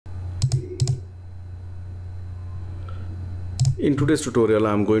In today's tutorial,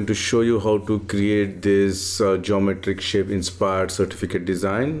 I'm going to show you how to create this geometric shape inspired certificate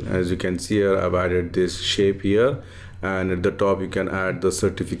design. As you can see here, I've added this shape here, and at the top you can add the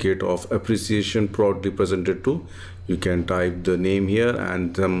certificate of appreciation proudly presented to. You can type the name here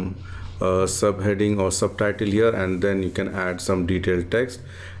and some subheading or subtitle here, and then you can add some detailed text,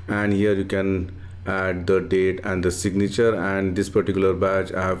 and here you can add the date and the signature. And this particular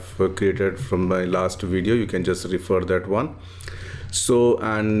badge I have created from my last video, you can just refer that one. So,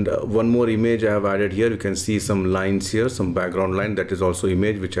 and one more image I have added here. You can see some lines here, some background line, that is also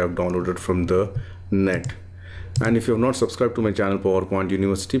image which I have downloaded from the net. And if you have not subscribed to my channel PowerPoint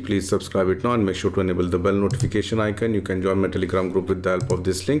University, please subscribe it now and make sure to enable the bell notification icon. You can join my Telegram group with the help of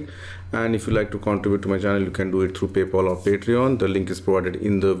this link, and if you like to contribute to my channel, you can do it through PayPal or Patreon. The link is provided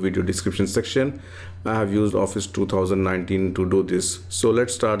in the video description section. I have used Office 2019 to do this. So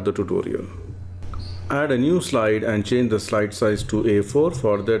let's start the tutorial. Add a new slide and change the slide size to A4.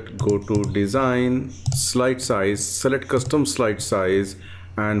 For that, go to Design, Slide Size, select Custom Slide Size,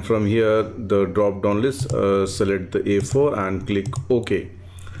 and from here the drop down list, select the A4 and click OK.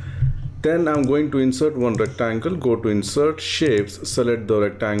 Then I'm going to insert one rectangle. Go to Insert, Shapes, select the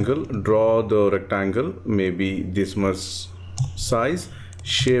rectangle, draw the rectangle, maybe this much size.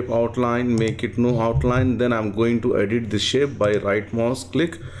 Shape outline, make it no outline. Then I'm going to edit the shape by right mouse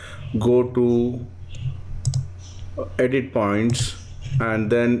click, go to edit points,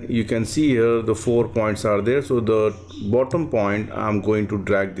 and then you can see here the 4 points are there. So the bottom point, I'm going to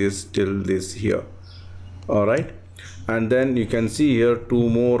drag this till this here. All right, and then you can see here 2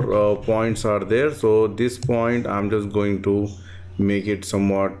 more points are there. So this point I'm just going to make it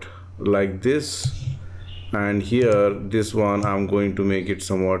somewhat like this, and here this one I'm going to make it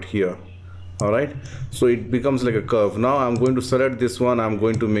somewhat here. All right, so it becomes like a curve. Now I'm going to select this one, I'm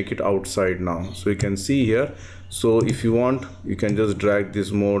going to make it outside now, so you can see here. So if you want, you can just drag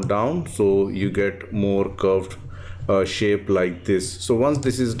this more down, so you get more curved shape like this. So once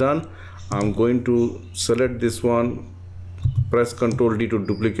this is done, I'm going to select this one, press Ctrl D to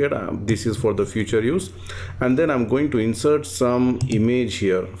duplicate. This is for the future use. And then I'm going to insert some image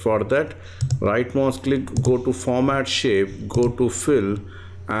here. For that, right mouse click, go to Format Shape, go to Fill,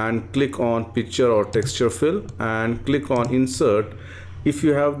 and click on Picture or Texture Fill, and click on Insert. If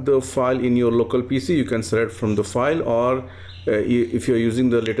you have the file in your local PC, you can select from the file, or if you're using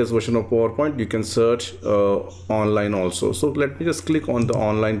the latest version of PowerPoint, you can search online also. So let me just click on the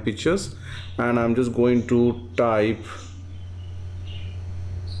online pictures, and I'm just going to type.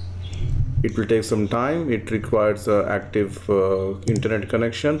 It will take some time. It requires active internet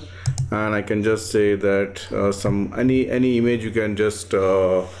connection, and I can just say that any image you can just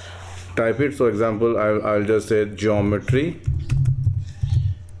type it. So example, I'll just say geometry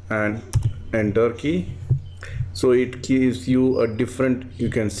and enter key. So it gives you a different, you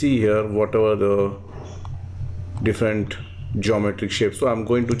can see here whatever the different geometric shapes. So I'm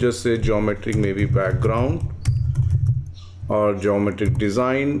going to just say geometric, maybe background or geometric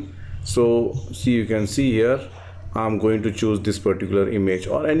design. So see, you can see here I'm going to choose this particular image,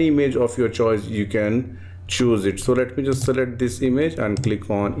 or any image of your choice, you can choose it. So let me just select this image and click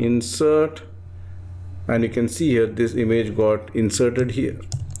on Insert, and you can see here this image got inserted here.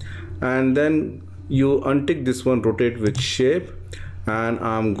 And then you untick this one, rotate with shape, and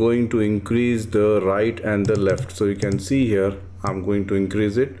I'm going to increase the right and the left. So you can see here I'm going to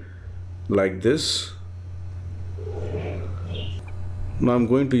increase it like this. Now I'm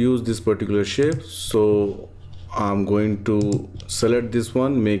going to use this particular shape, so I'm going to select this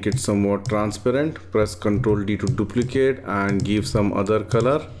one, make it somewhat transparent, press Ctrl D to duplicate and give some other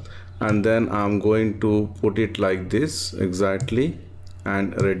color, and then I'm going to put it like this exactly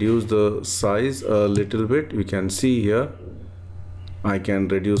and reduce the size a little bit. You can see here I can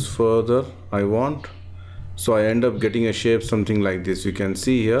reduce further I want, so I end up getting a shape something like this. You can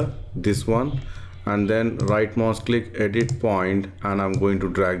see here this one, and then right mouse click, edit point, and I'm going to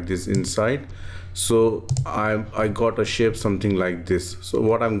drag this inside. So I got a shape something like this. So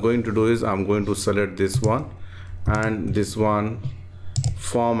what I'm going to do is I'm going to select this one and this one,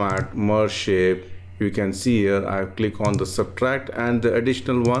 format, merge shape. You can see here I click on the subtract, and the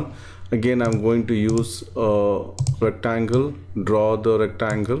additional one, again I'm going to use a rectangle, draw the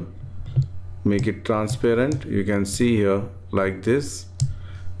rectangle, make it transparent. You can see here like this,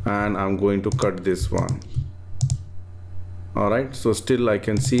 and I'm going to cut this one. All right, so still I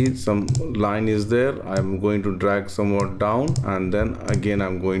can see some line is there. I'm going to drag somewhat down, and then again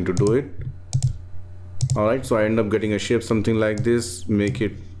I'm going to do it. All right, so I end up getting a shape something like this, make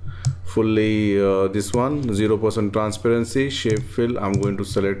it fully this one 0% transparency shape fill. I'm going to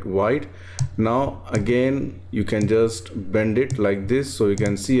select white. Now again you can just bend it like this, so you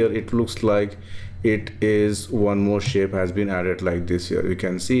can see here it looks like it is one more shape has been added like this. Here you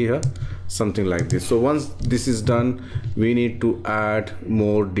can see here something like this. So once this is done, we need to add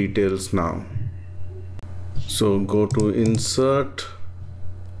more details now. So go to insert,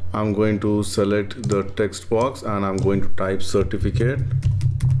 I'm going to select the text box and I'm going to type certificate,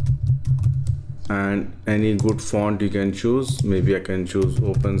 and any good font you can choose. Maybe I can choose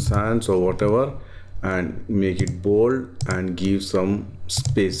Open Sans or whatever, and make it bold and give some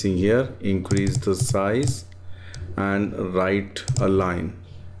spacing here. Increase the size and write a line,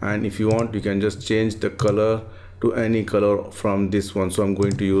 and if you want you can just change the color to any color from this one. So I'm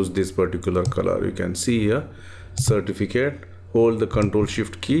going to use this particular color. You can see here certificate, hold the Ctrl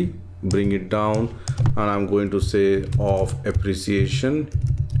Shift key, bring it down, and I'm going to say of appreciation.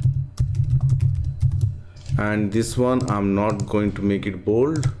 And this one I'm not going to make it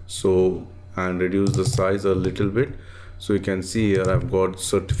bold, so and reduce the size a little bit. So you can see here I've got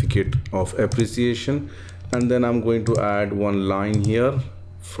certificate of appreciation, and then I'm going to add one line here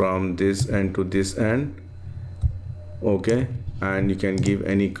from this end to this end. Okay, and you can give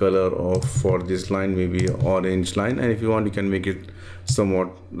any color of for this line, maybe orange line, and if you want you can make it somewhat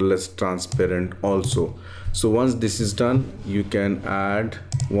less transparent also. So once this is done, you can add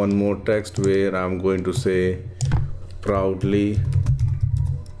one more text where I'm going to say proudly,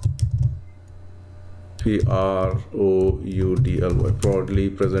 P-R-O-U-D-L-Y, proudly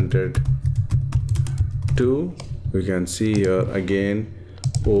presented to, you can see here again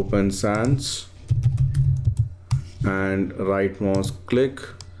Open Sans, and right mouse click,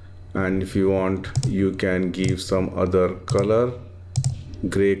 and if you want you can give some other color,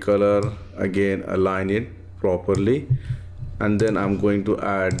 gray color, again align it properly, and then I'm going to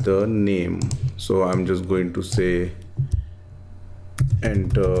add the name. So I'm just going to say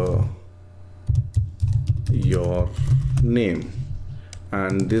enter your name,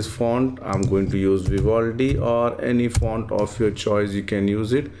 and this font I'm going to use Vivaldi or any font of your choice, you can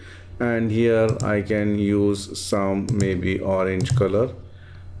use it. And here I can use some maybe orange color,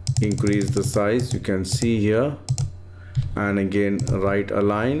 increase the size, you can see here, and again right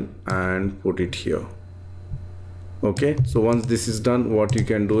align and put it here. Okay, so once this is done, what you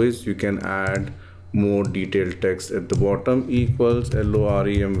can do is you can add more detailed text at the bottom, equals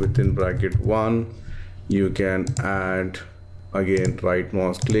LOREM within bracket 1. You can add, again right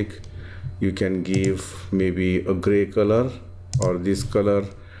mouse click, you can give maybe a gray color or this color,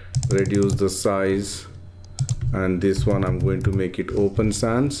 reduce the size, and this one I'm going to make it Open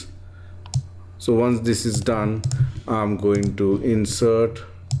Sans. So once this is done, I'm going to insert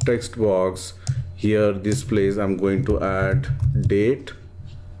text box. Here this place I'm going to add date,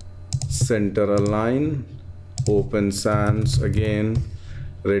 center align, Open Sans, again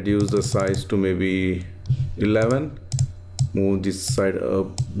reduce the size to maybe 11, move this side a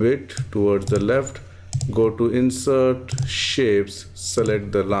bit towards the left, go to insert shapes,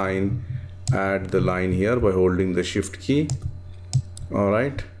 select the line, add the line here by holding the Shift key. All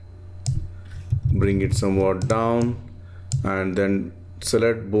right, bring it somewhat down, and then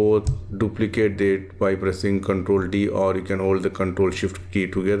select both, duplicate it by pressing Ctrl D, or you can hold the Ctrl Shift key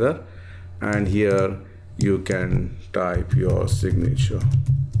together, and here you can type your signature.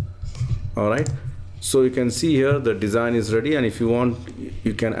 All right, so you can see here the design is ready, and if you want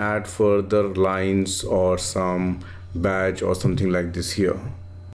you can add further lines or some badge or something like this here.